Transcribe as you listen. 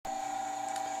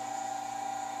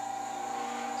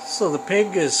So the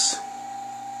pig is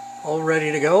all ready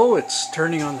to go. It's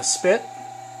turning on the spit.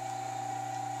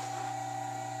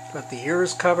 Got the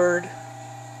ears covered.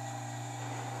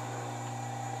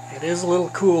 It is a little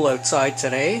cool outside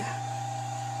today.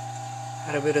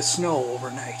 Had a bit of snow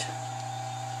overnight.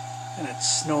 And it's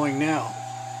snowing now.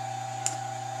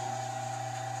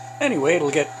 Anyway,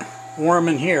 it'll get warm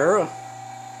in here.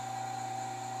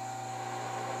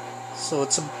 So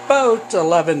it's about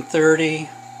 11:30.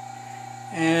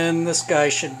 And this guy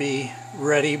should be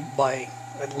ready by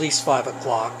at least 5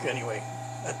 o'clock, anyway,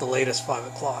 at the latest 5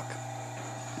 o'clock.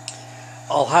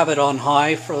 I'll have it on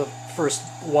high for the first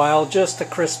while just to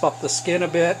crisp up the skin a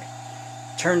bit,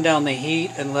 turn down the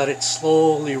heat and let it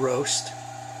slowly roast.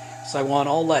 So I want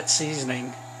all that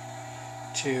seasoning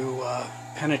to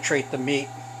penetrate the meat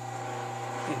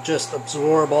and just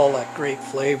absorb all that great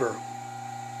flavor.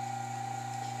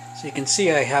 So you can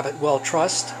see I have it well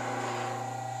trussed.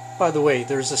 By the way,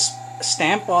 there's a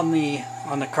stamp on the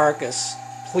carcass.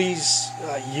 Please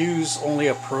use only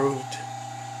approved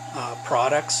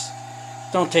products.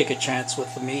 Don't take a chance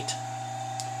with the meat.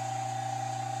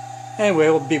 Anyway,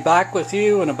 we'll be back with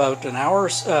you in about an hour,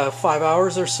 5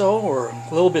 hours or so, or a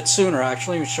little bit sooner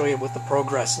actually, and show you what the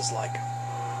progress is like.